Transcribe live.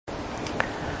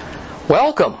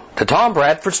Welcome to Tom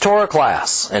Bradford's Torah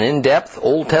Class, an in-depth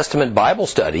Old Testament Bible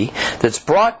study that's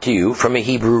brought to you from a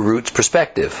Hebrew roots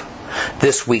perspective.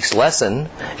 This week's lesson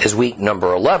is week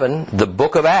number 11, the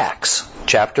book of Acts,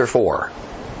 chapter 4.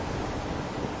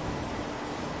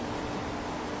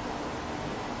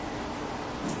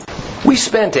 We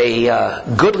spent a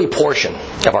goodly portion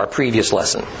of our previous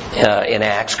lesson in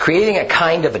Acts creating a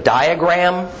kind of a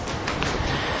diagram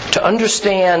to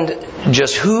understand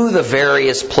just who the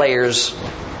various players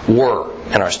were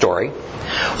in our story,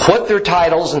 what their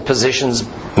titles and positions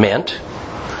meant,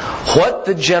 what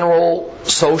the general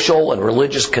social and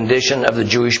religious condition of the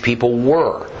Jewish people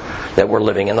were that were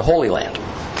living in the Holy Land.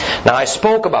 Now, I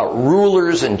spoke about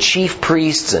rulers and chief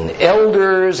priests and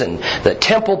elders and the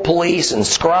temple police and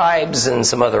scribes and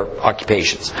some other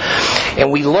occupations.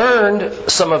 And we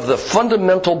learned some of the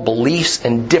fundamental beliefs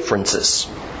and differences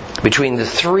between the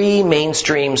three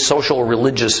mainstream social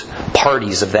religious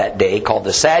parties of that day called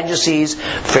the Sadducees,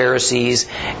 Pharisees,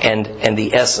 and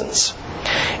the Essenes.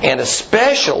 And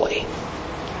especially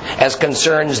as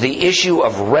concerns the issue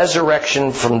of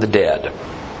resurrection from the dead,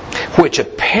 which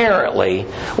apparently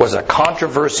was a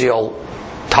controversial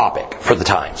topic for the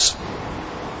times.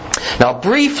 Now,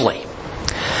 briefly,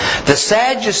 the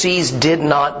Sadducees did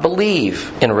not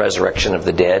believe in resurrection of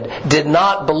the dead, did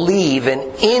not believe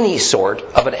in any sort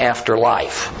of an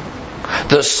afterlife.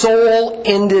 The soul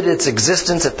ended its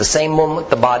existence at the same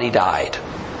moment the body died.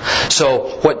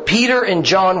 So what Peter and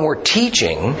John were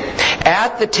teaching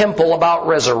at the temple about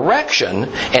resurrection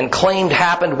and claimed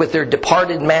happened with their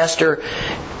departed master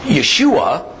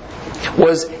Yeshua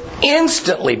was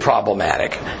instantly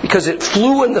problematic because it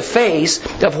flew in the face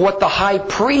of what the high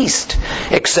priest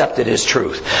accepted as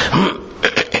truth.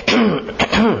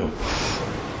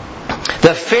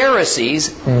 The Pharisees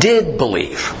did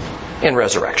believe in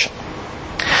resurrection,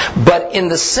 but in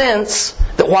the sense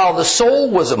that while the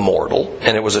soul was immortal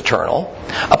and it was eternal,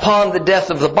 upon the death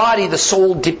of the body the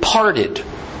soul departed,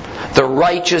 the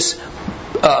righteous,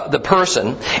 the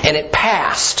person, and it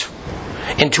passed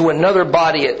into another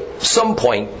body at some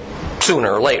point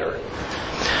sooner or later.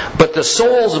 But the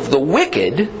souls of the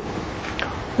wicked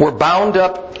were bound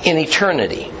up in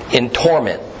eternity, in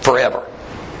torment forever.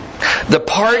 The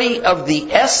party of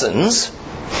the Essenes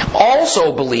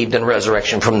also believed in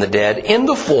resurrection from the dead in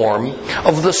the form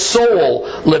of the soul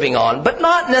living on, but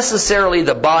not necessarily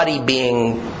the body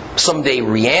being someday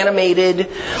reanimated,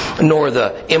 nor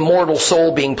the immortal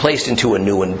soul being placed into a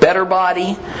new and better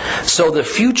body. So the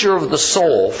future of the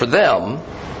soul for them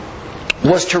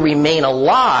was to remain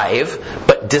alive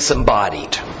but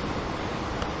disembodied.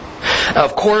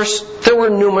 Of course, there were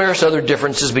numerous other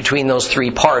differences between those three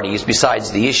parties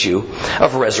besides the issue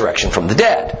of resurrection from the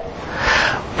dead.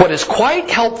 What is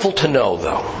quite helpful to know,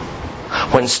 though,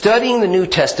 when studying the New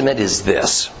Testament is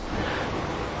this.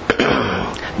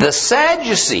 The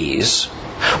Sadducees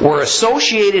were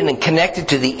associated and connected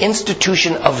to the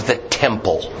institution of the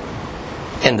temple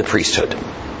and the priesthood.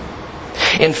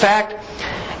 In fact,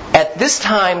 at this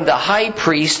time, the high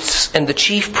priests and the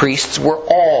chief priests were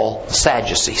all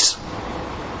Sadducees.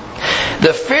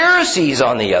 The Pharisees,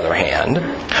 on the other hand,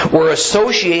 were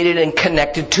associated and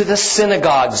connected to the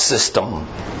synagogue system.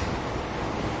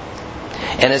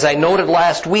 And as I noted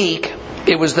last week,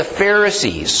 it was the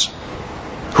Pharisees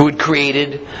who had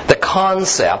created the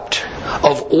concept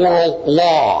of oral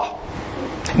law,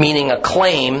 meaning a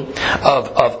claim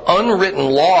of unwritten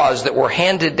laws that were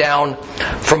handed down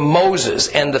from Moses.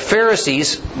 And the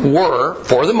Pharisees were,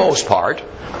 for the most part,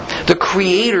 the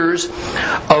creators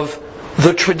of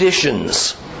the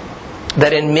traditions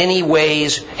that in many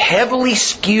ways heavily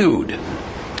skewed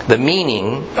the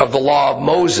meaning of the law of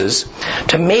Moses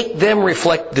to make them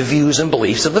reflect the views and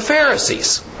beliefs of the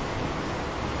Pharisees.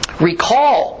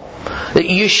 Recall that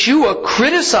Yeshua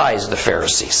criticized the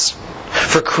Pharisees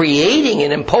for creating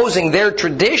and imposing their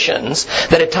traditions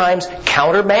that at times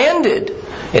countermanded,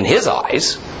 in his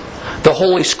eyes, the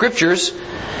Holy Scriptures.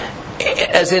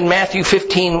 As in Matthew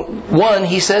 15:1,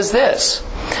 he says this: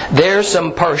 there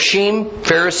some Parshim,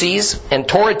 Pharisees, and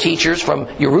Torah teachers from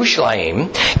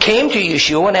Jerusalem came to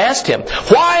Yeshua and asked him,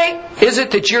 "Why is it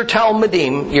that your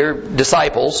Talmudim, your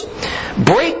disciples,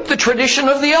 break the tradition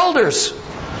of the elders?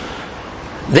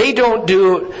 They don't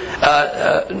do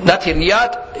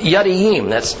Natilat Yadayim,"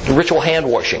 that's ritual hand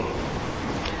washing,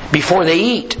 "before they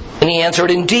eat." And he answered,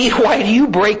 "Indeed, why do you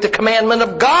break the commandment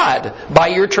of God by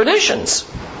your traditions?"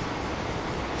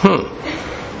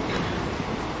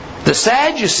 The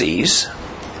Sadducees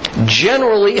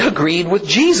generally agreed with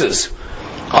Jesus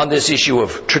on this issue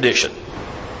of tradition.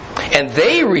 And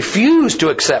they refused to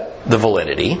accept the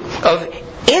validity of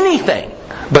anything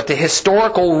but the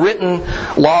historical written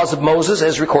laws of Moses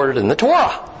as recorded in the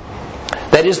Torah.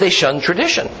 That is, they shunned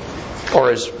tradition,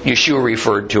 or as Yeshua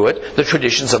referred to it, the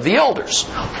traditions of the elders.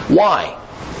 Why?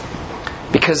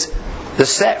 Because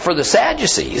for the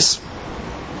Sadducees,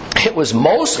 it was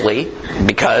mostly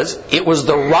because it was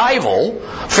the rival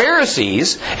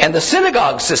Pharisees and the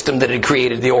synagogue system that had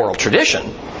created the oral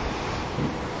tradition.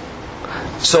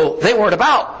 So they weren't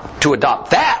about to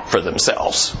adopt that for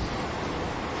themselves.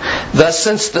 Thus,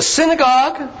 since the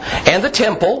synagogue and the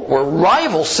temple were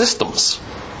rival systems,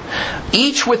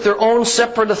 each with their own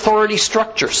separate authority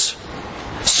structures,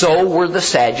 so were the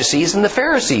Sadducees and the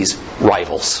Pharisees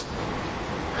rivals.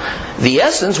 The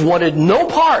Essenes wanted no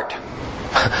part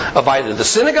of either the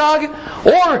synagogue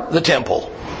or the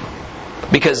temple,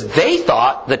 because they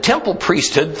thought the temple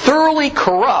priesthood thoroughly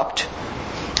corrupt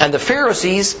and the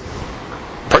Pharisees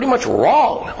pretty much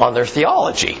wrong on their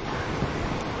theology.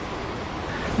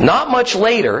 Not much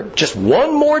later, just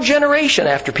one more generation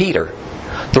after Peter,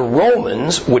 the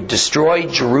Romans would destroy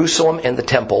Jerusalem and the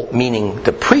temple, meaning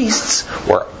the priests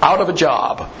were out of a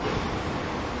job.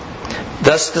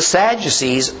 Thus the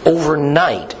Sadducees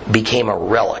overnight became a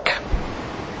relic,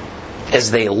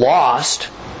 as they lost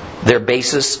their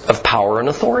basis of power and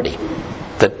authority,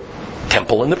 the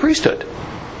temple and the priesthood.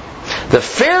 The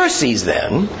Pharisees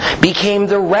then became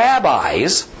the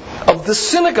rabbis of the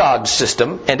synagogue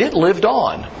system, and it lived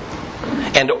on.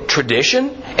 And tradition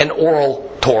and oral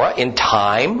Torah in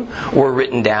time were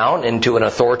written down into an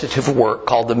authoritative work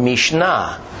called the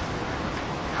Mishnah,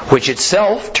 which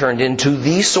itself turned into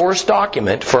the source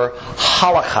document for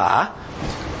halakha,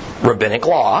 rabbinic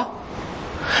law,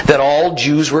 that all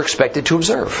Jews were expected to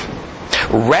observe.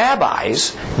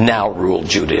 Rabbis now ruled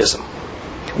Judaism,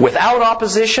 without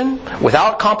opposition,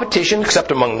 without competition,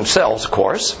 except among themselves, of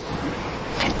course.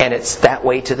 And it's that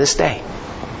way to this day.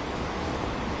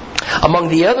 Among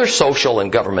the other social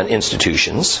and government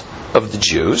institutions of the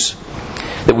Jews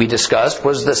that we discussed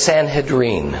was the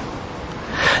Sanhedrin,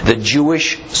 the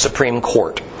Jewish Supreme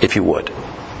Court, if you would.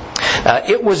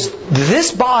 It was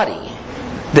this body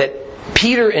that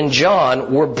Peter and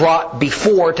John were brought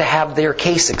before to have their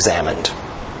case examined.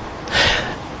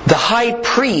 The high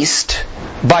priest,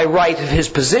 by right of his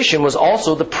position, was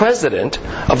also the president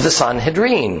of the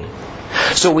Sanhedrin.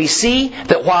 So we see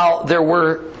that while there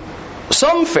were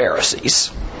some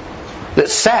Pharisees that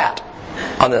sat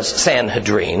on the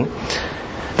Sanhedrin,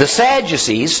 the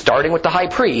Sadducees, starting with the high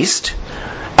priest,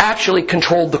 actually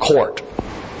controlled the court.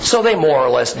 So they more or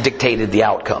less dictated the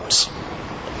outcomes.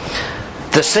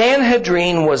 The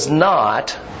Sanhedrin was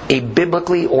not a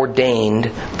biblically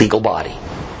ordained legal body.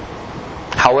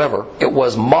 However, it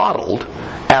was modeled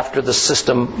after the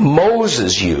system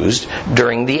Moses used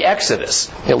during the Exodus,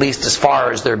 at least as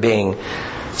far as there being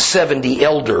 70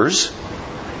 elders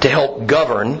to help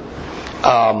govern,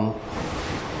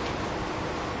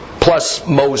 plus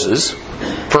Moses,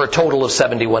 for a total of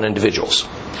 71 individuals.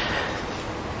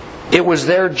 It was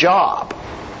their job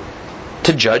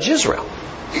to judge Israel.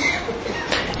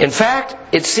 In fact,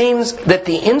 it seems that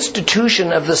the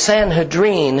institution of the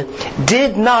Sanhedrin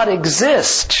did not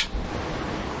exist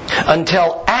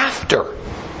until after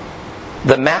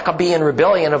the Maccabean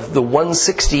rebellion of the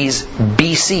 160s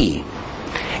BC,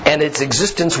 and its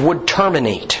existence would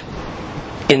terminate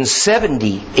in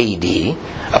 70 AD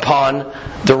upon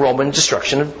the Roman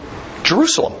destruction of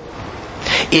Jerusalem.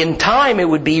 In time it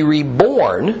would be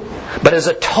reborn, but as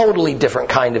a totally different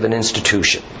kind of an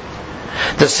institution.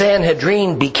 The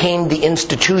Sanhedrin became the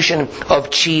institution of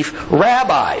chief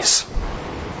rabbis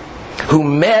who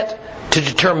met to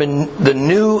determine the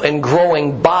new and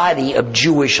growing body of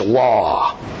Jewish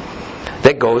law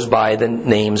that goes by the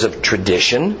names of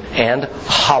tradition and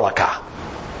halakha.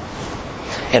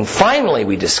 And finally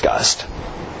we discussed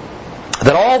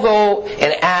that although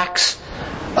in Acts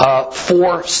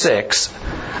 4:6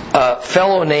 a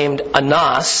fellow named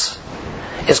Annas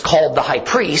is called the high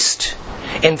priest,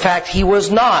 in fact he was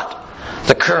not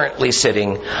the currently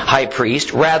sitting high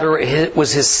priest, rather it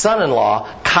was his son-in-law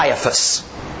Caiaphas.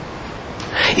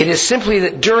 It is simply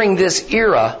that during this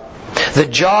era the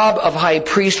job of high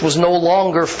priest was no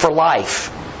longer for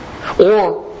life,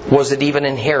 or was it even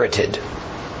inherited.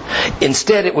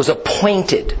 Instead it was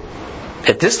appointed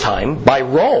at this time by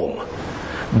Rome,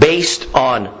 based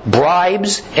on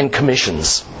bribes and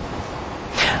commissions.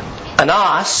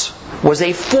 Annas was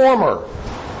a former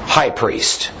high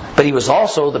priest, but he was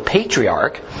also the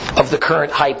patriarch of the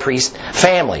current high priest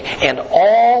family, and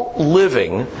all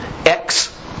living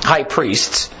ex-high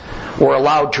priests were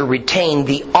allowed to retain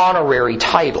the honorary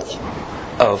title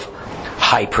of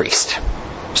high priest.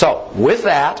 So, with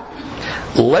that,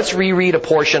 Let's reread a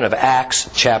portion of Acts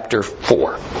chapter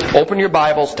 4. Open your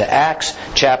Bibles to Acts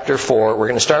chapter 4. We're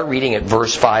going to start reading at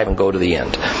verse 5 and go to the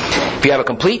end. If you have a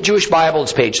complete Jewish Bible,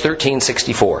 it's page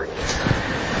 1364.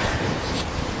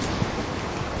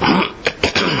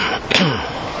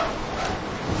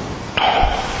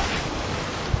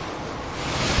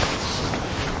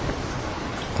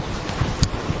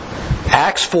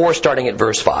 Acts 4, starting at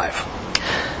verse 5.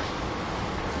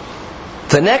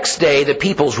 The next day, the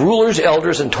people's rulers,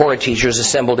 elders, and Torah teachers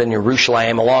assembled in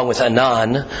Jerusalem, along with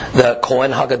Anan, the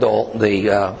Kohen Hagadol,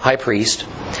 the high priest,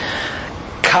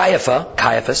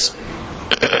 Caiaphas,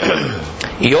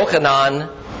 Yochanan,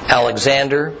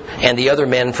 Alexander, and the other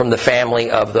men from the family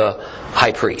of the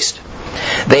high priest.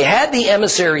 They had the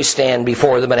emissaries stand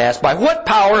before them and asked, "By what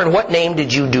power and what name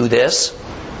did you do this?"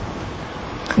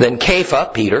 Then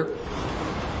Kepha, Peter,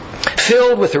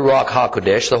 filled with the Ruach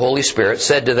HaKodesh, the Holy Spirit,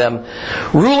 said to them,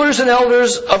 "Rulers and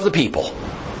elders of the people,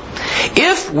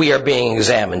 if we are being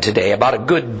examined today about a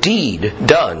good deed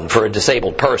done for a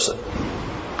disabled person,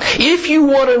 if you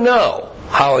want to know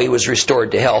how he was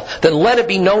restored to health, then let it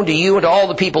be known to you and to all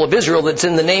the people of Israel that it's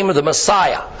in the name of the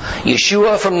Messiah,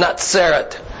 Yeshua from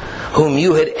Nazareth, whom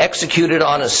you had executed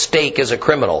on a stake as a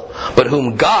criminal, but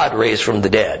whom God raised from the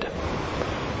dead,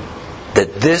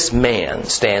 that this man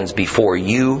stands before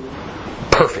you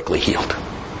perfectly healed.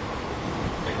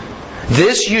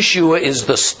 This Yeshua is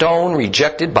the stone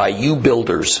rejected by you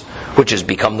builders, which has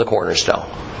become the cornerstone.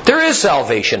 There is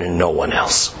salvation in no one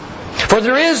else. For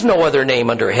there is no other name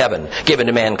under heaven given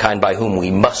to mankind by whom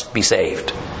we must be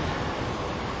saved."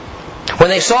 When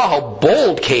they saw how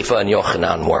bold Kepha and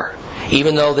Yochanan were,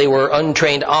 even though they were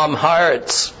untrained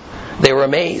Amharites, they were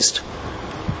amazed.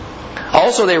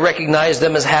 Also, they recognized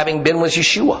them as having been with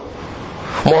Yeshua.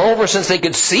 Moreover, since they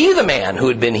could see the man who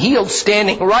had been healed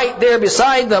standing right there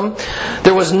beside them,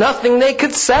 there was nothing they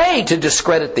could say to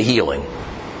discredit the healing.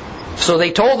 So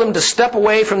they told them to step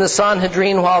away from the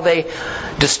Sanhedrin while they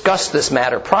discussed this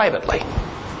matter privately.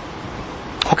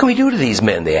 "What can we do to these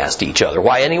men?" they asked each other.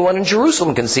 "Why, anyone in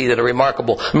Jerusalem can see that a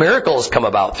remarkable miracle has come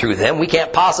about through them. We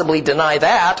can't possibly deny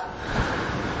that.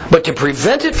 But to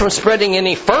prevent it from spreading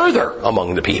any further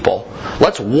among the people,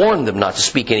 let's warn them not to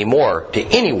speak any more to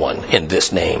anyone in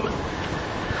this name."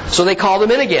 So they called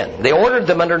them in again. They ordered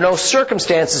them under no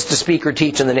circumstances to speak or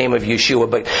teach in the name of Yeshua.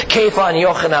 But Kepha and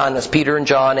Yochanan, as Peter and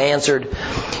John, answered,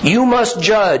 "You must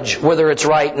judge whether it's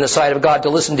right in the sight of God to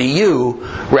listen to you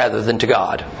rather than to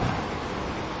God.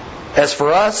 As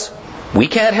for us, we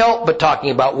can't help but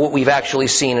talking about what we've actually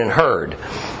seen and heard."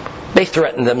 They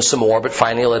threatened them some more, but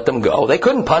finally let them go. They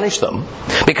couldn't punish them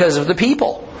because of the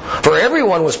people, for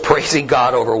everyone was praising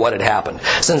God over what had happened,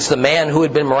 since the man who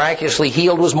had been miraculously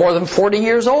healed was more than 40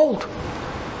 years old.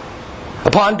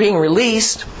 Upon being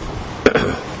released,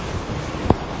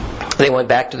 they went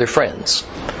back to their friends.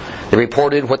 They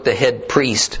reported what the head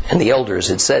priest and the elders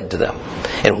had said to them.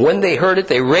 And when they heard it,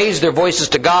 they raised their voices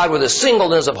to God with a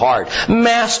singleness of heart.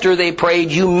 "Master," they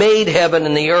prayed, "you made heaven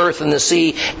and the earth and the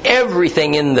sea,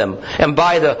 everything in them. And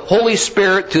by the Holy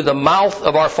Spirit, through the mouth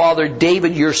of our father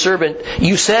David, your servant,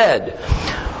 you said,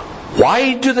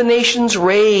 'Why do the nations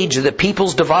rage, the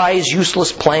peoples devise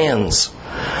useless plans?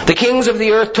 The kings of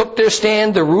the earth took their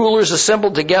stand, the rulers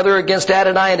assembled together against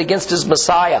Adonai and against his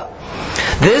Messiah.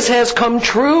 This has come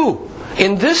true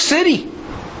in this city,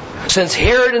 since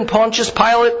Herod and Pontius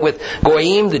Pilate, with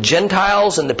Goyim, the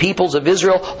Gentiles, and the peoples of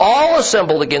Israel, all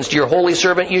assembled against your holy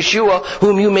servant Yeshua,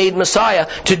 whom you made Messiah,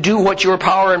 to do what your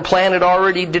power and plan had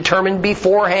already determined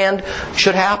beforehand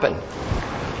should happen.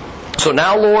 So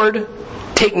now, Lord,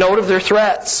 take note of their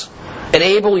threats.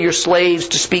 Enable your slaves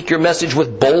to speak your message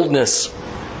with boldness.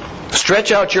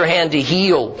 Stretch out your hand to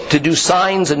heal, to do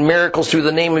signs and miracles through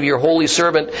the name of your holy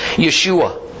servant,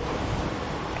 Yeshua."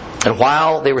 And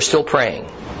while they were still praying,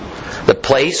 the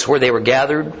place where they were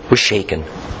gathered was shaken.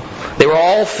 They were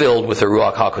all filled with the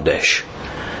Ruach HaKodesh.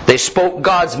 They spoke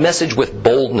God's message with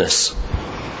boldness.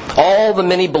 All the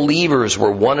many believers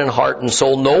were one in heart and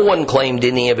soul. No one claimed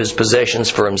any of his possessions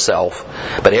for himself,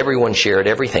 but everyone shared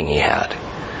everything he had.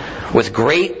 With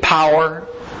great power,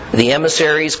 the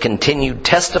emissaries continued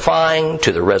testifying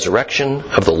to the resurrection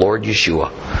of the Lord Yeshua,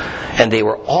 and they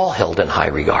were all held in high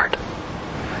regard.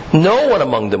 No one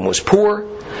among them was poor,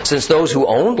 since those who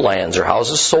owned lands or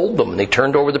houses sold them, and they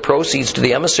turned over the proceeds to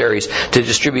the emissaries to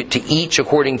distribute to each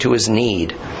according to his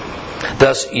need.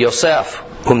 Thus Yosef,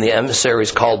 whom the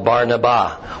emissaries called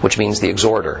Barnabas, which means the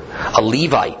exhorter, a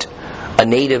Levite, a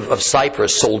native of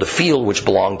Cyprus, sold a field which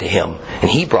belonged to him, and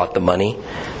he brought the money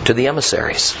to the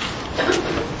emissaries.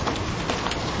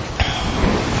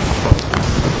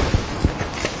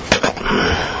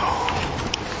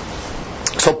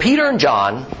 So Peter and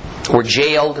John were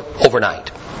jailed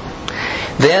overnight.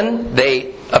 Then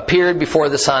they appeared before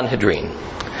the Sanhedrin.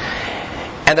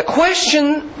 And the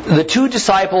question the two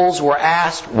disciples were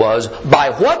asked was, by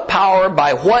what power,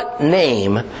 by what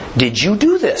name did you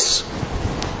do this?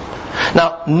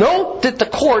 Now, note that the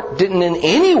court didn't in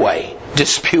any way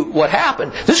dispute what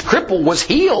happened. This cripple was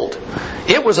healed.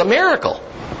 It was a miracle.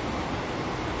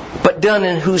 But done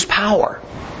in whose power?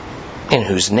 In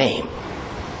whose name?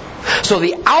 So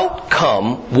the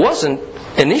outcome wasn't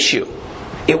an issue.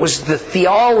 It was the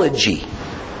theology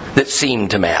that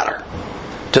seemed to matter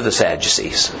to the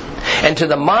Sadducees. And to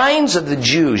the minds of the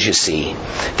Jews, you see,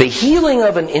 the healing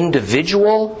of an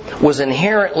individual was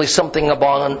inherently something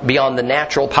beyond the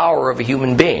natural power of a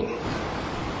human being.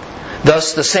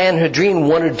 Thus, the Sanhedrin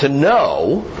wanted to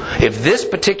know if this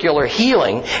particular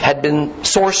healing had been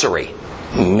sorcery,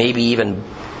 maybe even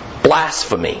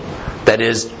blasphemy. That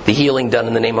is, the healing done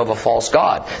in the name of a false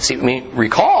god. See,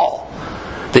 recall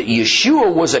that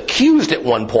Yeshua was accused at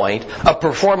one point of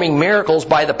performing miracles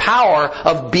by the power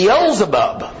of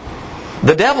Beelzebub,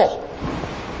 the devil.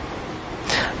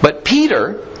 But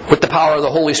Peter, with the power of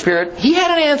the Holy Spirit, he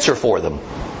had an answer for them.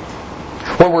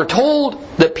 When we're told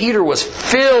that Peter was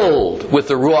filled with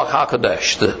the Ruach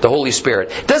HaKodesh, the Holy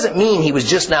Spirit, it doesn't mean he was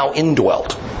just now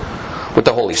indwelt with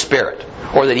the Holy Spirit,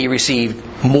 or that he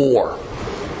received more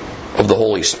of the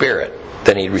Holy Spirit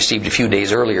than he received a few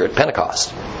days earlier at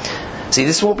Pentecost. See,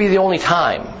 this won't be the only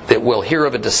time that we'll hear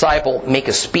of a disciple make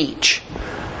a speech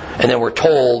and then we're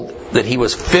told that he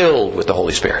was filled with the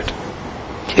Holy Spirit.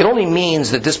 It only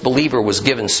means that this believer was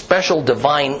given special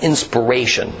divine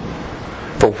inspiration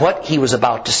for what he was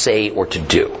about to say or to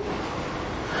do.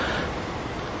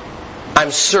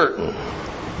 I'm certain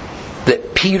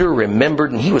that Peter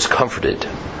remembered and he was comforted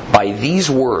by these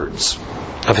words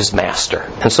of his master.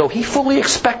 And so he fully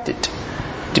expected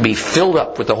to be filled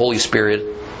up with the Holy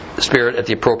Spirit at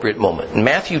the appropriate moment. In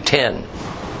Matthew 10,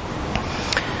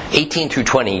 18 through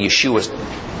 20,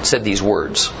 Yeshua said these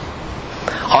words,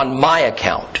 "On my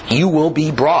account you will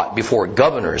be brought before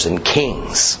governors and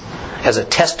kings as a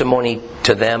testimony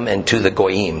to them and to the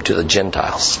Goyim, to the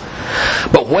Gentiles.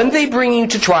 But when they bring you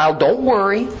to trial, don't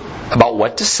worry about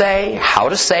what to say, how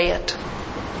to say it.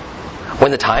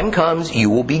 When the time comes, you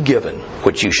will be given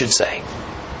what you should say.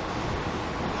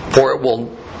 For it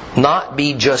will not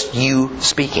be just you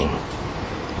speaking,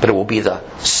 but it will be the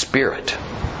Spirit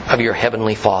of your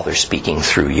Heavenly Father speaking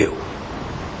through you."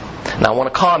 Now I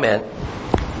want to comment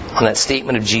on that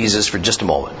statement of Jesus for just a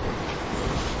moment.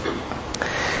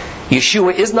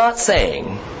 Yeshua is not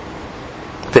saying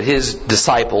that his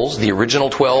disciples, the original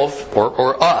 12,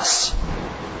 or us,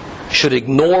 should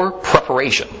ignore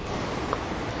preparation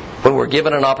when we're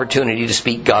given an opportunity to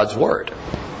speak God's Word,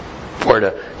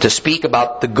 or to speak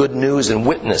about the good news and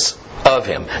witness of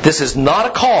Him. This is not a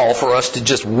call for us to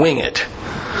just wing it.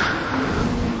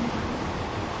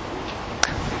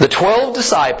 The 12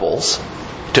 disciples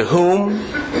to whom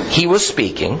he was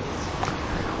speaking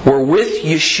were with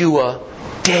Yeshua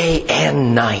day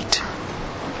and night.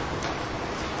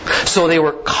 So they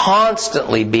were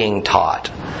constantly being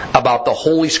taught about the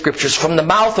Holy Scriptures from the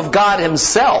mouth of God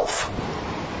Himself.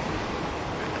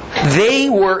 They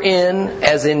were in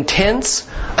as intense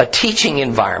a teaching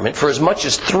environment for as much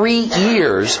as 3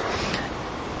 years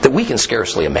that we can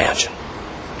scarcely imagine.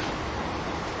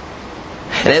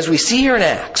 And as we see here in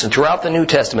Acts and throughout the New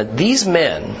Testament, these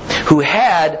men who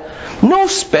had no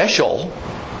special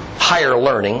higher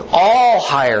learning, all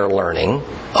higher learning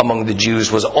among the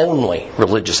Jews was only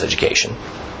religious education.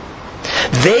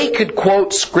 They could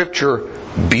quote Scripture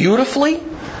beautifully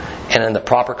and in the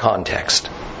proper context.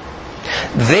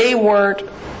 They weren't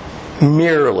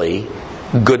merely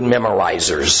good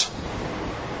memorizers.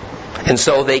 And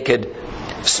so they could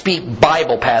speak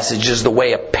Bible passages the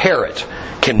way a parrot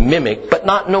can mimic, but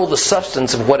not know the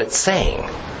substance of what it's saying.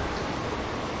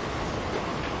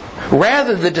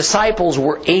 Rather, the disciples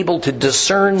were able to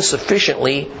discern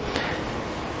sufficiently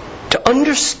to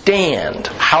understand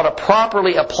how to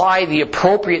properly apply the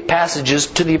appropriate passages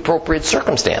to the appropriate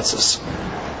circumstances.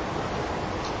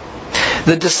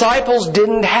 The disciples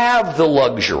didn't have the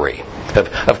luxury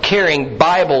of carrying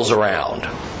Bibles around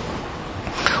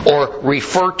or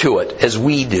refer to it as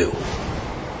we do.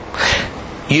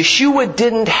 Yeshua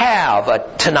didn't have a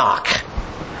Tanakh.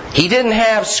 He didn't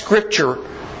have Scripture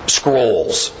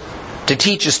scrolls to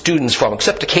teach his students from,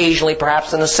 except occasionally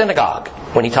perhaps in the synagogue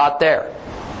when he taught there.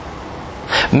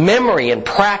 Memory and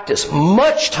practice,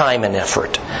 much time and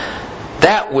effort,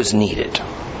 that was needed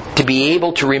to be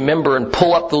able to remember and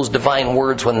pull up those divine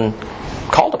words when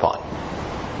called upon.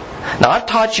 Now, I've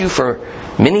taught you for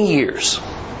many years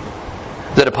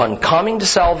that upon coming to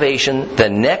salvation, the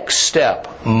next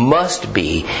step must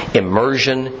be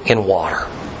immersion in water,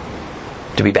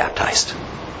 to be baptized.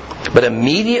 But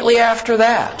immediately after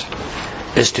that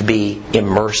is to be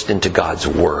immersed into God's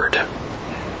Word.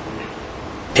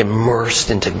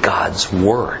 Immersed into God's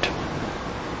Word.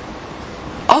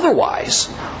 Otherwise,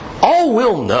 all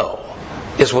we'll know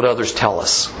is what others tell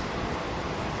us.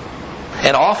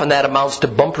 And often that amounts to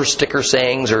bumper sticker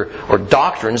sayings or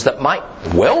doctrines that might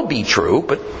well be true,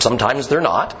 but sometimes they're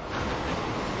not.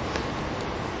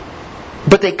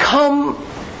 But they come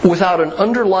without an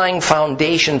underlying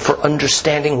foundation for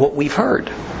understanding what we've heard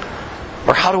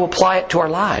or how to apply it to our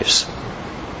lives.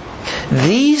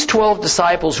 These 12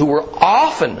 disciples, who were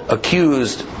often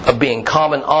accused of being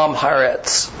common Am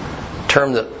Haaretz,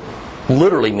 term that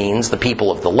literally means the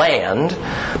people of the land,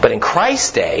 but in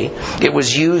Christ's day it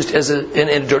was used as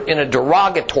in a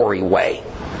derogatory way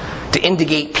to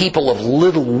indicate people of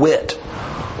little wit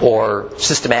or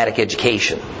systematic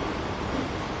education.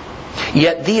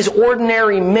 Yet these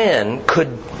ordinary men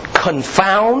could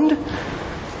confound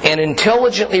and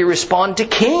intelligently respond to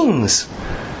kings,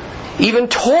 even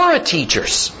Torah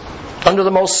teachers, under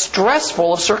the most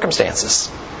stressful of circumstances.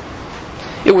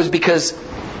 It was because,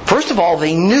 first of all,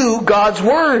 they knew God's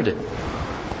Word,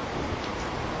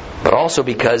 but also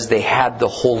because they had the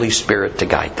Holy Spirit to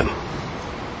guide them.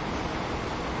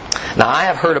 Now, I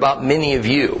have heard about many of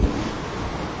you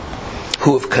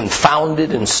who have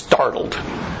confounded and startled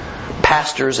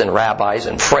pastors and rabbis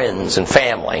and friends and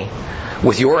family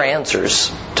with your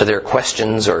answers to their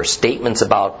questions or statements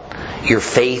about your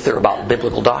faith or about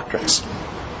biblical doctrines.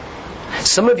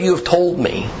 Some of you have told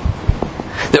me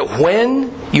that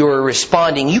when you're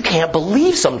responding, you can't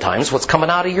believe sometimes what's coming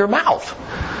out of your mouth.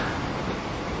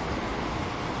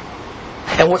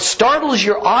 And what startles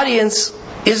your audience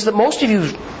is that most of you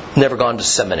have never gone to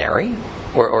seminary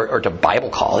or to Bible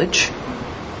college,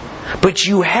 but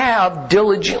you have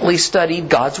diligently studied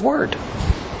God's Word.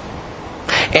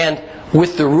 And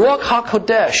with the Ruach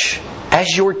HaKodesh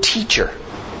as your teacher,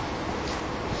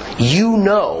 you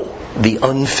know the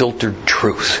unfiltered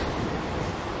truth.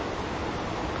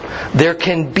 There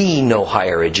can be no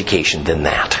higher education than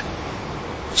that.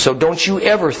 So don't you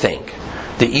ever think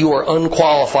that you are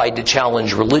unqualified to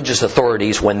challenge religious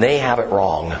authorities when they have it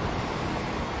wrong.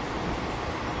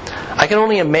 I can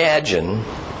only imagine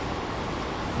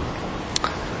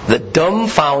the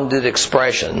dumbfounded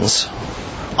expressions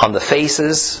on the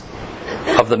faces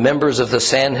of the members of the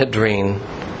Sanhedrin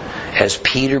as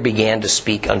Peter began to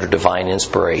speak under divine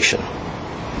inspiration.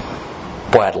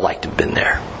 Boy, I'd like to have been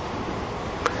there.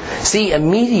 See,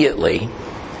 immediately,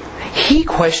 he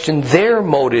questioned their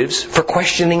motives for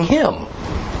questioning him.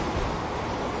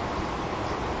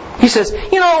 He says,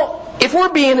 if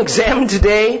we're being examined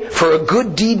today for a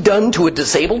good deed done to a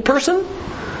disabled person,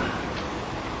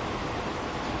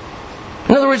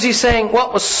 in other words, he's saying,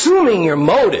 well, assuming your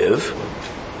motive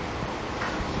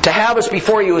to have us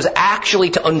before you is actually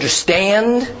to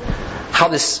understand how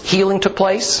this healing took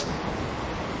place,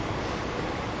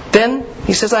 then,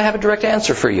 he says, I have a direct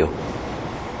answer for you.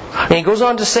 And he goes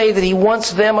on to say that he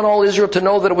wants them and all Israel to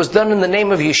know that it was done in the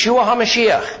name of Yeshua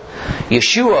HaMashiach,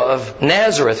 Yeshua of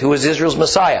Nazareth, who is Israel's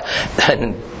Messiah.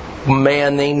 And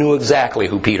man, they knew exactly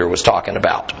who Peter was talking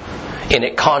about. And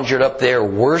it conjured up their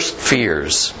worst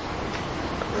fears.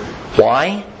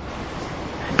 Why?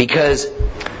 Because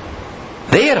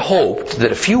they had hoped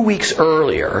that a few weeks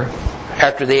earlier,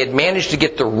 after they had managed to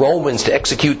get the Romans to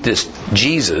execute this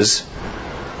Jesus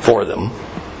for them,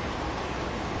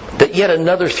 that yet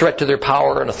another threat to their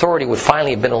power and authority would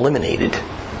finally have been eliminated.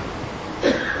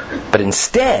 But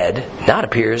instead, now it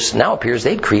appears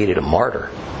they'd created a martyr.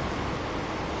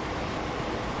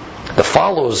 The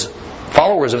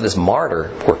followers of this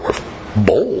martyr were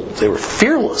bold. They were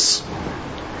fearless.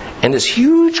 And this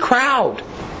huge crowd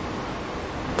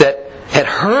that had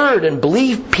heard and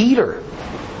believed Peter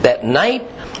that night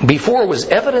before was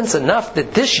evidence enough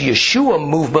that this Yeshua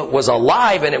movement was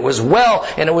alive and it was well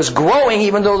and it was growing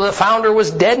even though the founder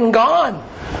was dead and gone.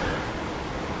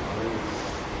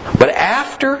 But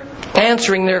after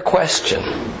answering their question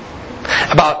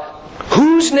about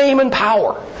whose name and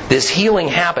power this healing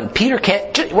happened, Peter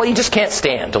he just can't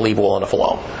stand to leave well enough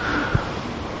alone.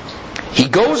 He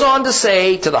goes on to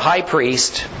say to the high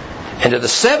priest and to the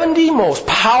 70 most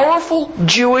powerful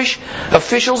Jewish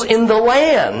officials in the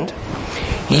land,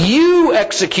 you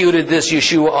executed this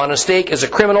Yeshua on a stake as a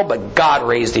criminal, but God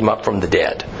raised him up from the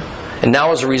dead. And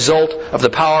now as a result of the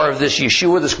power of this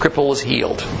Yeshua, this cripple is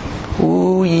healed.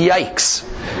 Ooh, yikes.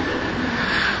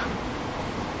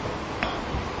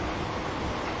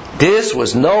 This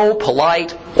was no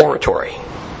polite oratory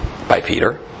by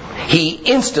Peter. he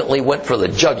instantly went for the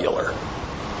jugular.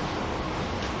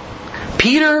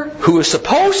 Peter, who is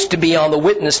supposed to be on the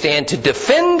witness stand to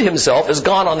defend himself, has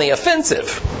gone on the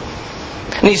offensive.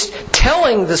 And he's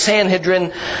telling the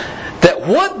Sanhedrin that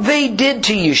what they did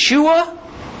to Yeshua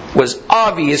was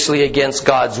obviously against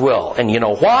God's will. And you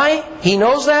know why he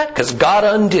knows that? Because God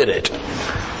undid it.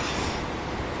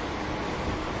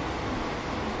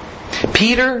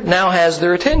 Peter now has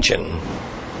their attention.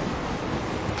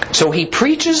 So he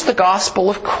preaches the gospel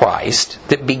of Christ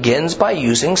that begins by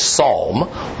using Psalm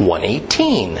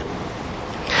 118.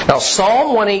 Now,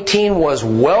 Psalm 118 was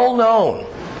well known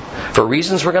for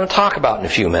reasons we're going to talk about in a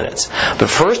few minutes. But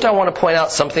first I want to point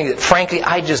out something that, frankly,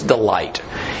 I just delight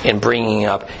in bringing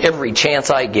up every chance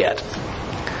I get.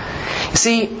 You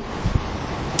see,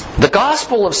 the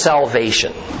gospel of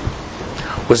salvation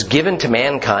was given to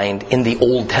mankind in the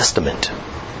Old Testament,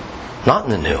 not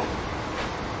in the New.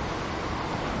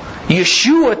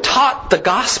 Yeshua taught the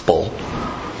gospel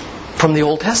from the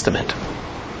Old Testament.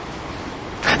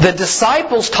 The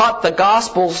disciples taught the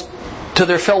gospel to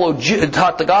their fellow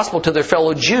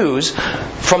Jews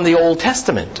from the Old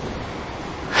Testament.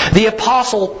 The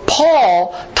apostle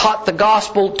Paul taught the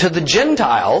gospel to the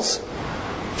Gentiles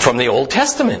from the Old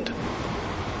Testament.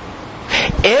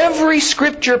 Every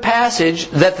scripture passage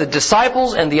that the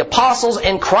disciples and the apostles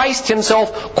and Christ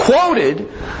himself quoted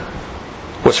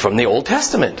was from the Old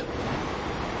Testament.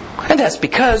 And that's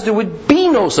because there would be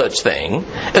no such thing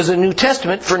as a New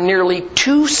Testament for nearly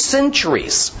 2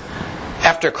 centuries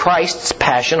after Christ's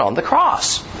passion on the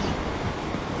cross.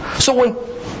 So when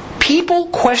people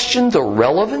question the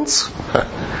relevance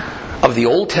of the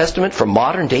Old Testament for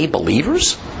modern day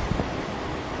believers,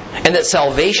 and that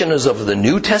salvation is of the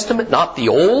New Testament, not the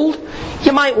Old,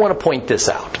 you might want to point this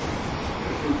out.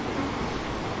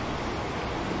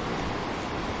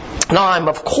 Now, I'm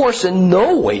of course in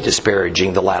no way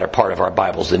disparaging the latter part of our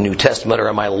Bibles, the New Testament, or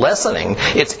am I lessening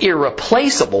its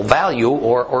irreplaceable value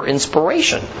or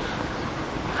inspiration.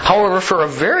 However, for a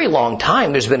very long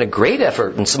time, there's been a great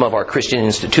effort in some of our Christian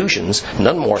institutions,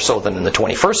 none more so than in the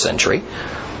 21st century,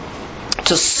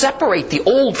 to separate the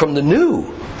Old from the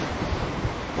New,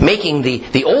 making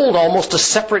the Old almost a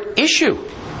separate issue,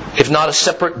 if not a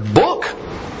separate book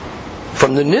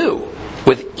from the New,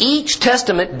 with each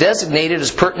testament designated as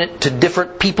pertinent to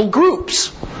different people groups.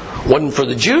 One for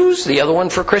the Jews, the other one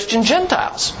for Christian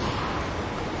Gentiles.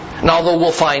 And although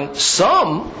we'll find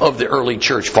some of the early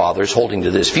church fathers holding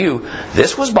to this view,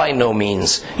 this was by no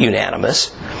means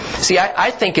unanimous. See, I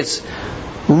think it's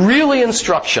really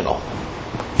instructional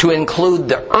to include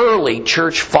the early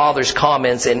church fathers'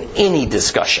 comments in any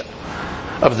discussion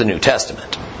of the New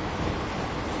Testament.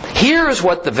 Here is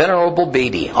what the Venerable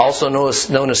Bede, also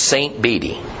known as Saint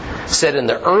Bede, said in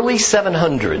the early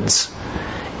 700s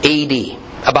AD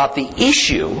about the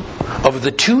issue of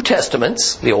the 2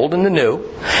 testaments, the Old and the New,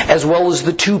 as well as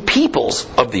the 2 peoples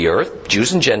of the earth,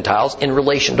 Jews and Gentiles, in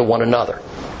relation to one another.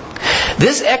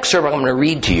 This excerpt I'm going to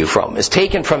read to you from is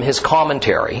taken from his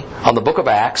commentary on the book of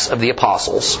Acts of the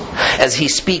Apostles, as he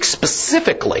speaks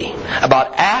specifically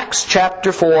about Acts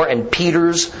chapter 4 and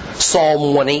Peter's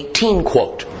Psalm 118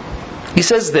 quote. He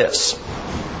says this: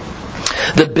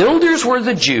 "The builders were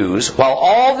the Jews, while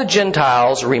all the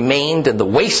Gentiles remained in the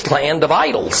wasteland of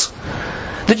idols.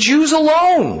 The Jews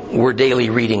alone were daily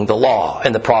reading the law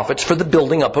and the prophets for the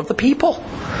building up of the people.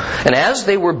 And as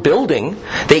they were building,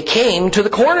 they came to the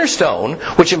cornerstone,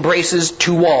 which embraces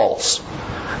 2 walls.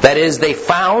 That is, they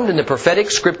found in the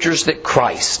prophetic scriptures that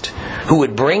Christ, who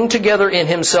would bring together in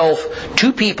himself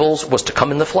 2 peoples, was to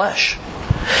come in the flesh.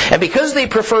 And because they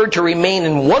preferred to remain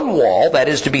in one wall, that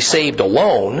is, to be saved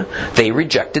alone, they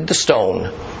rejected the stone,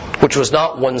 which was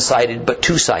not one-sided but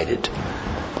 2-sided.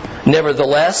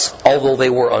 Nevertheless, although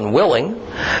they were unwilling,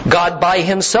 God by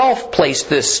himself placed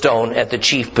this stone at the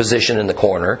chief position in the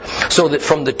corner, so that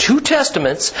from the 2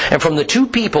 testaments and from the 2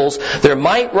 peoples there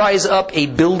might rise up a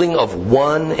building of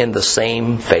one and the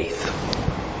same faith."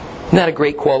 Isn't that a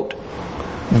great quote?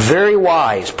 Very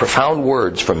wise, profound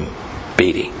words from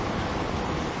Bede.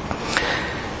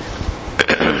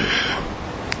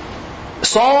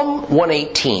 Psalm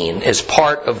 118 is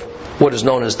part of what is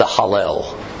known as the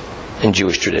Hallel in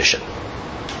Jewish tradition,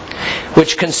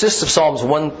 which consists of Psalms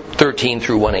 113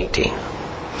 through 118.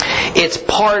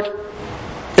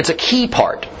 It's a key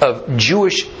part of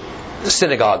Jewish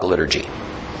synagogue liturgy.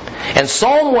 And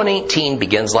Psalm 118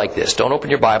 begins like this. Don't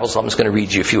open your Bibles, I'm just going to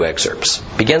read you a few excerpts.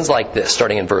 Begins like this,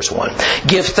 starting in verse 1.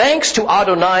 "Give thanks to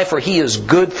Adonai, for he is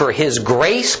good, for his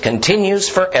grace continues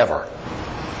forever.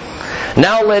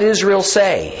 Now let Israel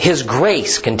say, His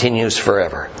grace continues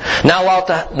forever.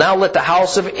 Now let the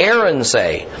house of Aaron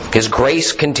say, His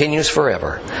grace continues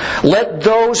forever. Let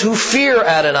those who fear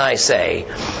Adonai say,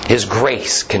 His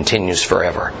grace continues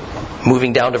forever.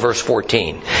 Moving down to verse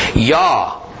 14.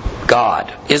 Yah,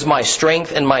 God, is my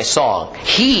strength and my song.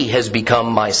 He has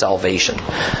become my salvation.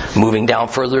 Moving down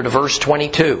further to verse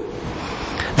 22.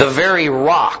 The very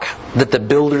rock that the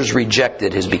builders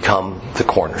rejected has become the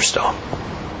cornerstone.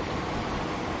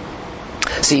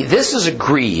 See, this is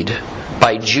agreed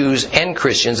by Jews and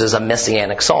Christians as a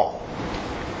messianic psalm.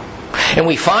 And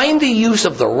we find the use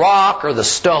of the rock or the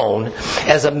stone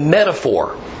as a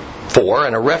metaphor for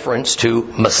and a reference to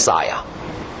Messiah.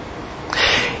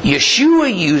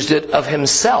 Yeshua used it of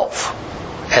Himself,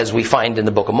 as we find in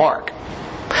the book of Mark.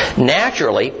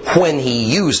 Naturally, when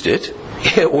He used it,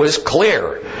 it was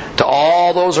clear to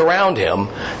all those around Him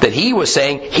that He was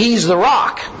saying He's the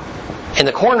rock and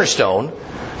the cornerstone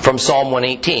from Psalm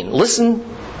 118. Listen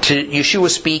to Yeshua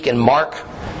speak in Mark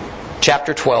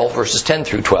chapter 12, verses 10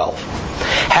 through 12.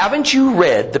 Haven't you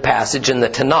read the passage in the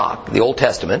Tanakh, the Old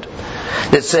Testament,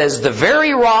 that says, the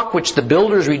very rock which the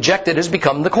builders rejected has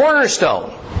become the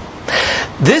cornerstone?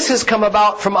 This has come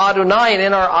about from Adonai, and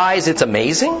in our eyes it's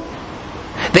amazing.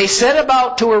 They set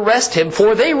about to arrest Him,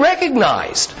 for they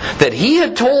recognized that He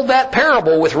had told that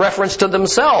parable with reference to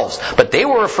themselves. But they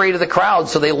were afraid of the crowd,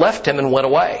 so they left Him and went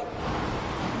away.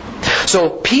 So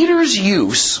Peter's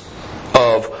use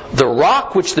of the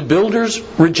rock which the builders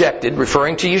rejected,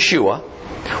 referring to Yeshua,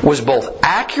 was both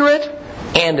accurate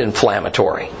and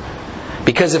inflammatory.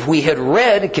 Because if we had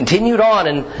read and continued on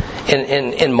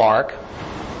in Mark,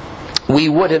 we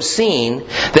would have seen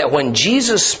that when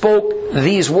Jesus spoke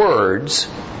these words,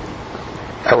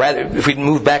 or rather, if we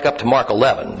move back up to Mark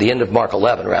 11, the end of Mark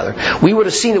 11 rather, we would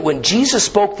have seen that when Jesus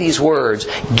spoke these words,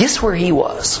 guess where He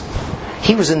was?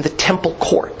 He was in the temple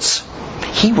courts.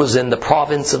 He was in the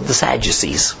province of the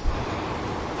Sadducees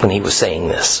when He was saying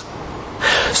this.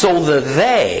 So the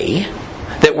they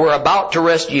that were about to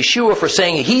arrest Yeshua for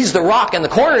saying He's the rock and the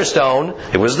cornerstone,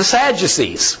 it was the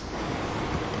Sadducees.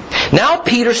 Now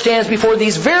Peter stands before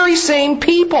these very same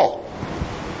people.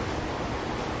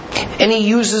 And he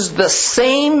uses the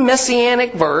same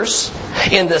messianic verse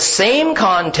in the same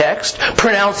context,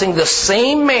 pronouncing the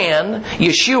same man,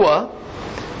 Yeshua,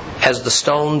 as the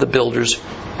stone the builders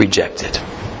rejected.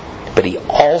 But he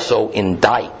also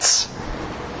indicts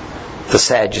the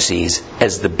Sadducees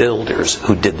as the builders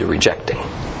who did the rejecting.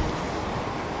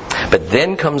 But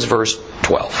then comes verse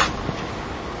 12,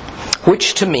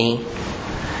 which to me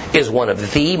is one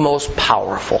of the most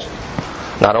powerful,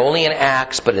 not only in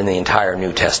Acts, but in the entire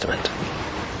New Testament.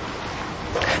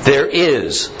 There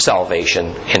is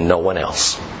salvation in no one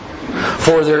else.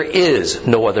 For there is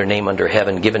no other name under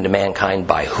heaven given to mankind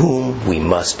by whom we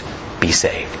must be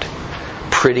saved.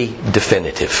 Pretty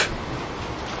definitive.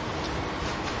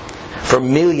 For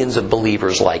millions of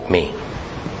believers like me,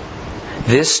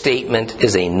 this statement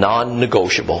is a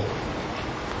non-negotiable,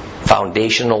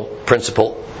 foundational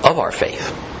principle of our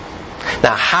faith.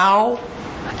 Now, how,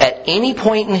 at any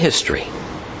point in history,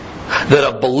 that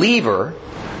a believer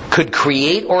could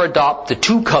create or adopt the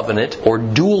two covenant or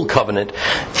dual covenant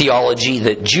theology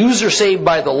that Jews are saved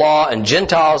by the law and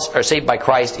Gentiles are saved by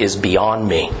Christ is beyond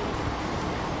me.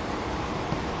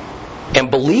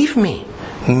 And believe me,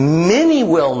 many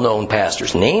well-known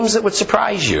pastors, names that would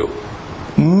surprise you,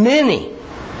 many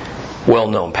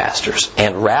well-known pastors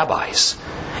and rabbis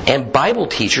and Bible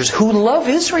teachers who love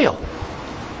Israel,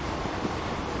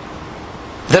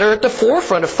 that are at the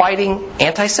forefront of fighting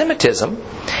anti-Semitism,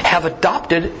 have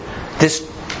adopted this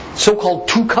so-called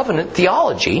two-covenant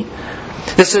theology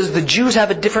that says the Jews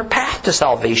have a different path to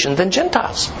salvation than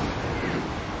Gentiles.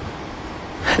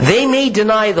 They may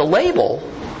deny the label,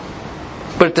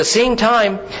 but at the same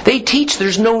time, they teach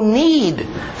there's no need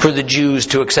for the Jews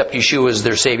to accept Yeshua as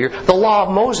their Savior. The law of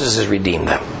Moses has redeemed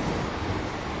them.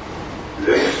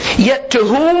 Yet to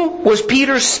whom was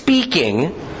Peter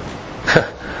speaking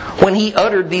when he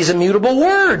uttered these immutable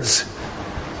words?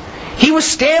 He was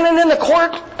standing in the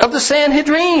court of the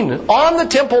Sanhedrin on the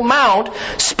Temple Mount,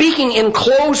 speaking in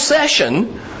closed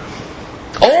session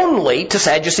only to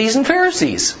Sadducees and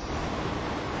Pharisees.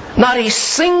 Not a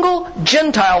single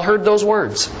Gentile heard those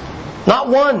words. Not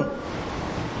one.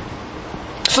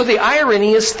 So the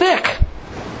irony is thick.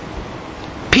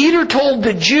 Peter told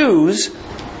the Jews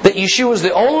that Yeshua is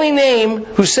the only name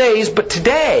who saves, but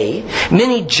today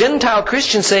many Gentile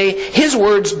Christians say his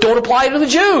words don't apply to the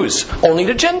Jews, only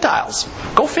to Gentiles.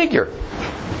 Go figure.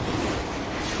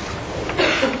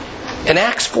 In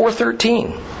Acts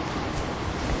 4:13,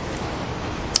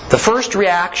 the first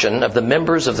reaction of the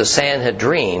members of the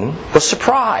Sanhedrin was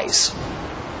surprise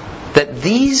that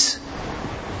these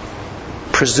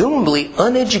presumably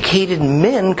uneducated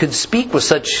men could speak with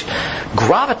such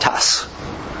gravitas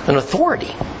and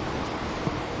authority.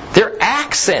 Their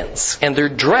accents and their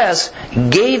dress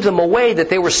gave them away that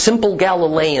they were simple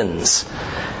Galileans.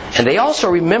 And they also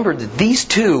remembered that these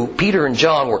two, Peter and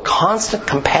John, were constant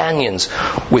companions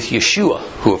with Yeshua,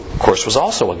 who of course was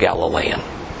also a Galilean.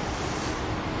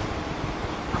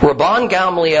 Rabban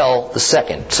Gamliel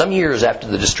II, some years after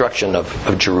the destruction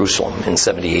of Jerusalem in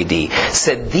 70 AD,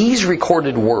 said these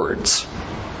recorded words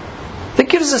that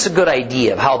gives us a good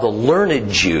idea of how the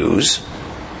learned Jews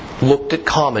looked at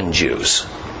common Jews.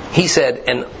 He said,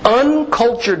 an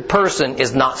uncultured person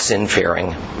is not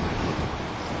sin-fearing,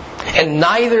 and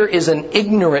neither is an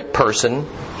ignorant person,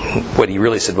 what he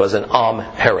really said was an Am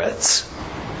Haaretz,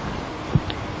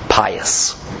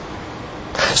 pious.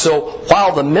 So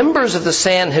while the members of the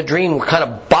Sanhedrin were kind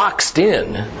of boxed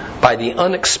in by the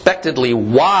unexpectedly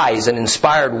wise and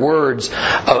inspired words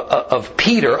of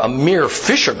Peter, a mere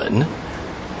fisherman,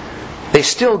 they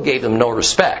still gave them no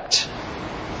respect.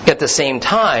 At the same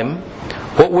time,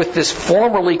 what with this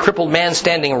formerly crippled man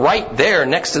standing right there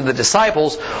next to the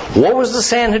disciples, what was the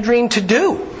Sanhedrin to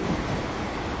do?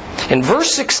 In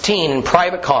verse 16 in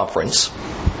private conference,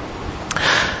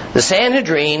 the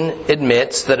Sanhedrin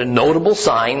admits that a notable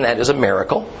sign, that is a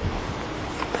miracle,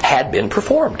 had been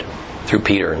performed through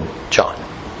Peter and John.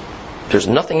 There's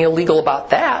nothing illegal about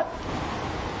that.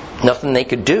 Nothing they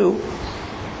could do.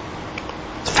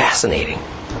 It's fascinating.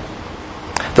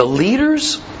 The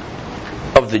leaders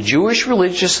of the Jewish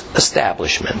religious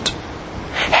establishment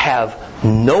have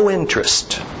no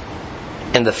interest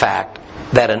in the fact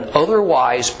that an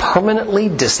otherwise permanently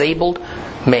disabled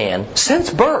man, since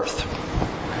birth,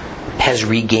 has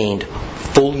regained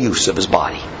full use of his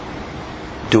body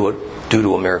due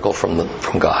to a miracle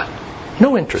from God.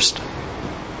 No interest.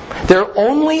 Their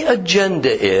only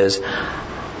agenda is,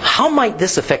 how might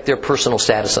this affect their personal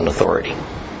status and authority?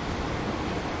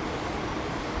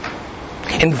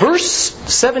 In verse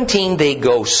 17, they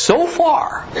go so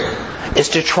far as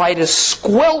to try to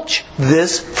squelch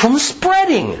this from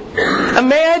spreading.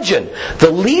 Imagine, the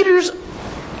leaders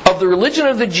of the religion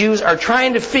of the Jews are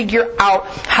trying to figure out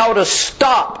how to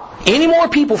stop any more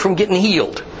people from getting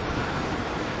healed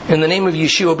in the name of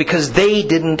Yeshua, because they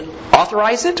didn't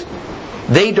authorize it,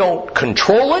 they don't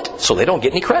control it, so they don't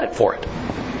get any credit for it.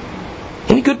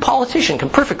 Any good politician can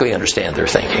perfectly understand their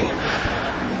thinking.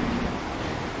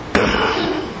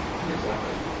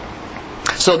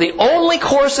 So the only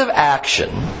course of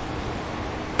action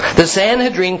the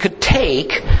Sanhedrin could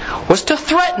take was to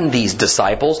threaten these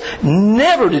disciples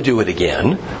never to do it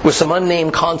again, with some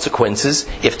unnamed consequences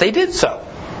if they did so.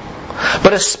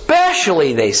 But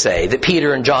especially, they say, that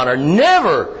Peter and John are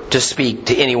never to speak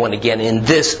to anyone again in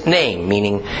this name,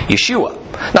 meaning Yeshua.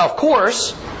 Now, of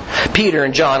course, Peter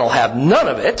and John will have none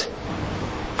of it,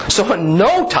 so in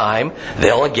no time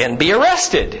they'll again be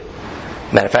arrested.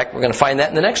 Matter of fact, we're going to find that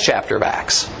in the next chapter of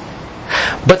Acts.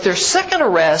 But their second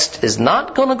arrest is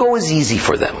not going to go as easy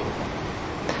for them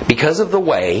because of the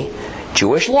way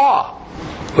Jewish law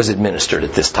was administered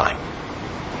at this time.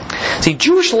 See,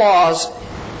 Jewish laws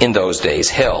in those days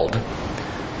held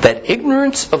that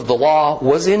ignorance of the law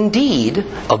was indeed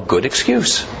a good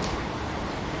excuse.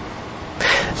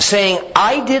 Saying,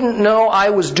 I didn't know I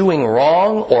was doing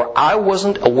wrong, or I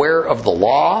wasn't aware of the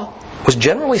law, was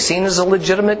generally seen as a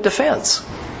legitimate defense.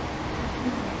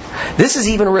 This is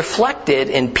even reflected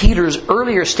in Peter's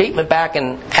earlier statement back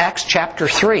in Acts chapter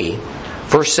 3,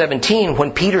 verse 17,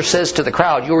 when Peter says to the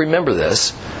crowd, you'll remember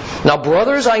this, now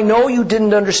brothers, I know you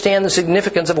didn't understand the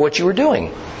significance of what you were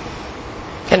doing,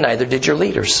 and neither did your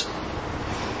leaders.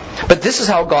 But this is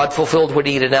how God fulfilled what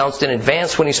He had announced in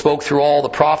advance when He spoke through all the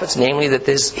prophets, namely that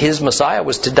His Messiah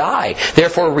was to die.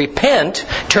 Therefore repent,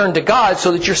 turn to God,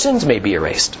 so that your sins may be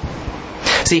erased.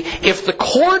 See, if the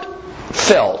court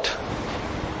felt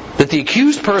that the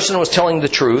accused person was telling the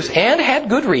truth and had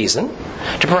good reason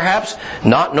to perhaps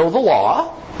not know the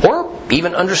law or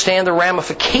even understand the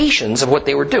ramifications of what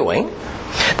they were doing,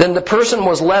 then the person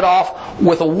was let off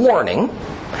with a warning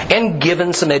and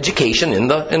given some education in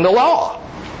the law.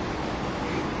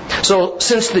 So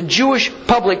since the Jewish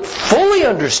public fully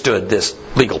understood this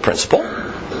legal principle,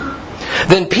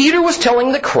 then Peter was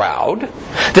telling the crowd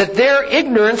that their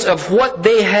ignorance of what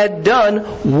they had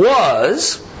done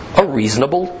was a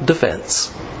reasonable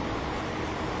defense.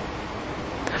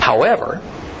 However,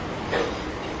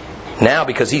 now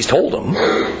because he's told them,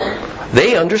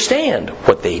 they understand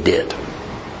what they did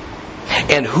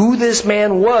and who this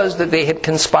man was that they had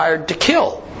conspired to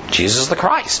kill, Jesus the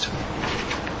Christ.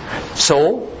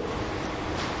 So,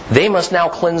 they must now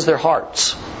cleanse their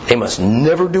hearts. They must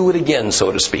never do it again,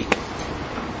 so to speak.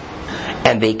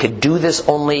 And they could do this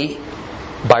only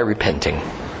by repenting.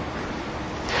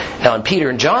 Now, in Peter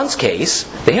and John's case,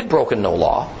 they had broken no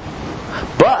law.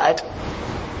 But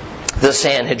the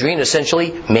Sanhedrin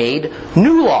essentially made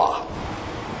new law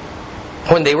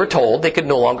when they were told they could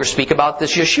no longer speak about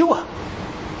this Yeshua.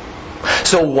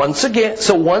 So once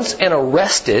an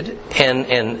arrested and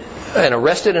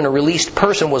a released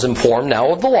person was informed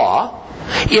now of the law,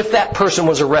 if that person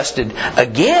was arrested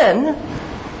again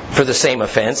for the same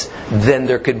offense, then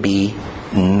there could be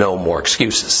no more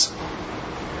excuses.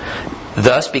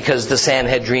 Thus, because the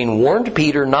Sanhedrin warned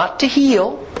Peter not to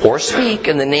heal or speak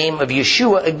in the name of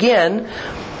Yeshua again,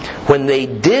 when they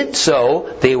did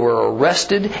so, they were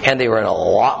arrested and they were in a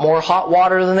lot more hot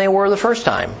water than they were the first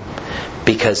time.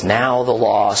 Because now the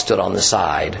law stood on the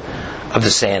side of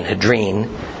the Sanhedrin,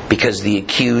 because the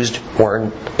accused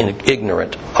weren't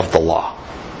ignorant of the law.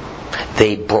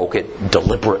 They broke it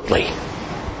deliberately.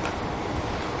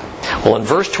 Well, in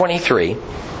verse 23,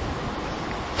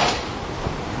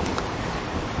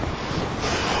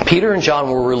 Peter and John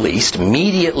were released.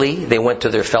 Immediately, they went to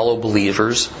their fellow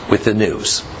believers with the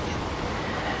news.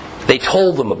 They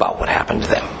told them about what happened to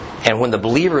them. And when the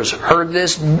believers heard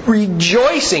this,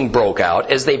 rejoicing broke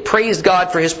out as they praised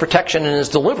God for His protection and His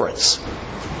deliverance.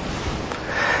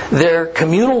 Their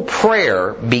communal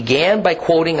prayer began by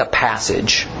quoting a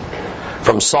passage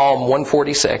from Psalm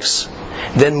 146,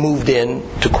 then moved in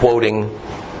to quoting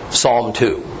Psalm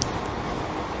 2,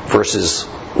 verses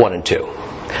 1 and 2.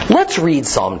 Let's read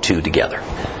Psalm 2 together,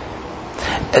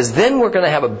 as then we're going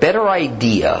to have a better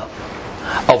idea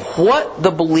of what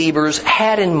the believers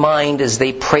had in mind as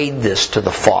they prayed this to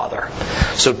the Father.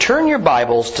 So turn your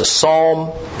Bibles to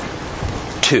Psalm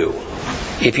 2.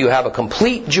 If you have a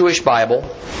complete Jewish Bible,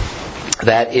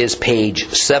 that is page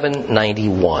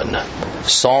 791.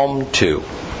 Psalm 2.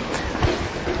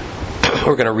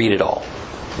 We're going to read it all.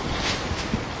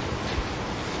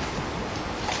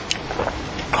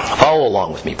 Follow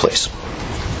along with me, please.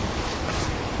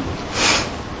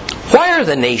 Why are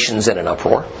the nations in an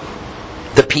uproar?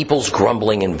 The peoples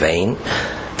grumbling in vain.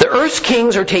 The earth's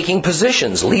kings are taking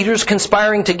positions, leaders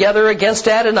conspiring together against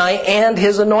Adonai and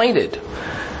His anointed.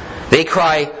 They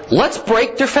cry, let's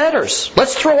break their fetters.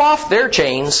 Let's throw off their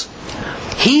chains.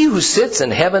 He who sits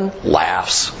in heaven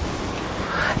laughs.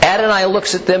 Adonai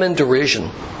looks at them in derision.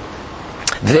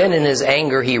 Then in His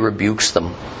anger He rebukes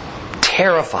them,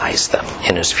 terrifies them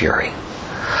in His fury.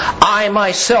 I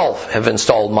myself have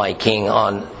installed my king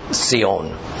on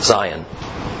Zion,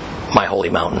 my holy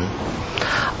mountain.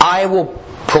 I will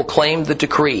proclaim the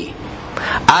decree.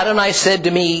 Adonai said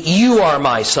to me, you are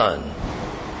my son.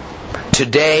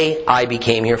 Today I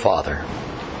became your father.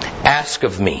 Ask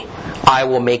of me. I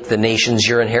will make the nations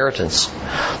your inheritance.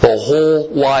 The whole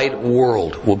wide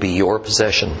world will be your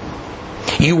possession.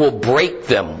 You will break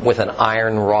them with an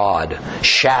iron rod,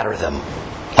 shatter them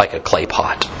like a clay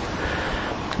pot.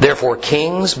 Therefore,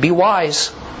 kings, be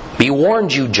wise. Be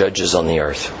warned, you judges on the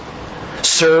earth.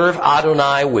 Serve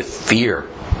Adonai with fear.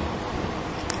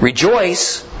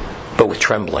 Rejoice, but with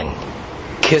trembling.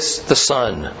 Kiss the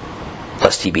Son,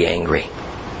 lest He be angry,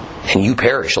 and you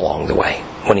perish along the way.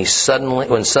 When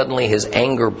suddenly His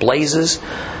anger blazes,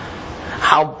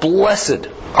 how blessed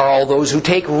are all those who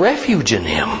take refuge in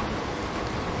Him.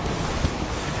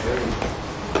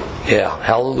 Yeah,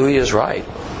 hallelujah is right.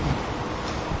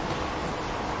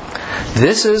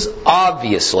 This is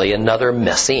obviously another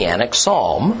messianic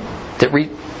psalm that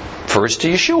refers to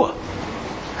Yeshua.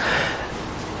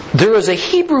 There is a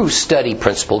Hebrew study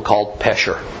principle called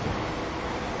Pesher.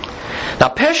 Now,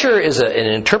 Pesher is an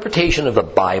interpretation of the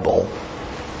Bible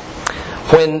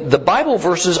when the Bible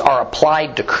verses are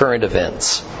applied to current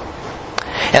events.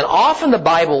 And often the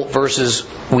Bible verses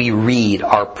we read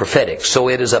are prophetic, so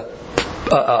it is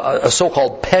a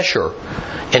so-called Pesher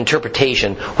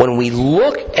interpretation when we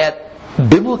look at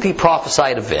biblically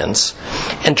prophesied events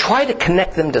and try to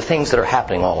connect them to things that are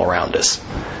happening all around us.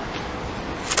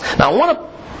 Now, I want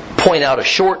to point out a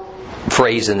short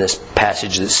phrase in this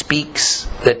passage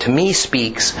that to me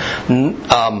speaks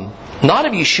not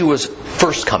of Yeshua's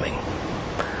first coming,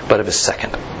 but of His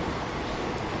second.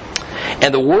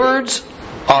 And the words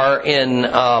are in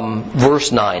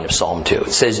verse 9 of Psalm 2.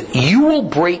 It says, you will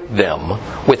break them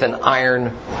with an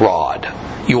iron rod.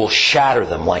 You will shatter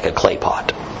them like a clay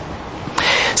pot.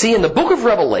 See, in the book of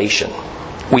Revelation,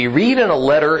 we read in a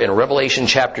letter in Revelation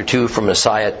chapter 2 from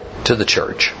Messiah to the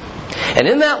church. And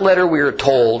in that letter we are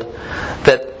told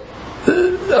that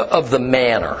of the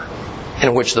manner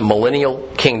in which the millennial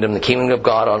kingdom, the kingdom of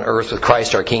God on earth with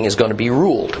Christ our King, is going to be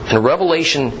ruled. In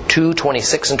Revelation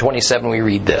 2:26 and 27 we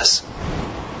read this.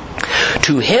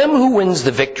 To him who wins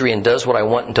the victory and does what I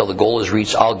want until the goal is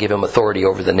reached, I'll give him authority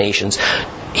over the nations.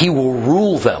 He will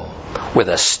rule them with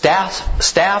a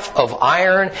staff of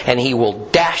iron, and he will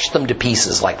dash them to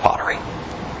pieces like pottery.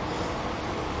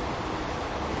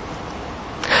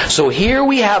 So here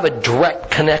we have a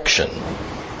direct connection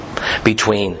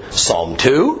between Psalm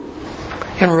 2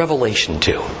 and Revelation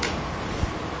 2.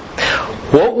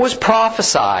 What was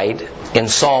prophesied in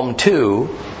Psalm 2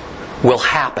 will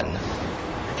happen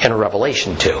in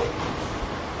Revelation 2.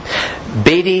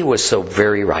 Beatty was so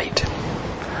very right.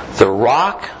 The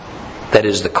rock that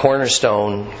is the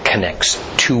cornerstone connects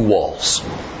two walls.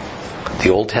 The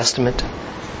Old Testament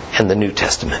and the New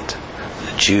Testament.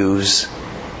 The Jews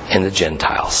and the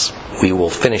Gentiles. We will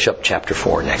finish up chapter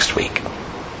 4 next week.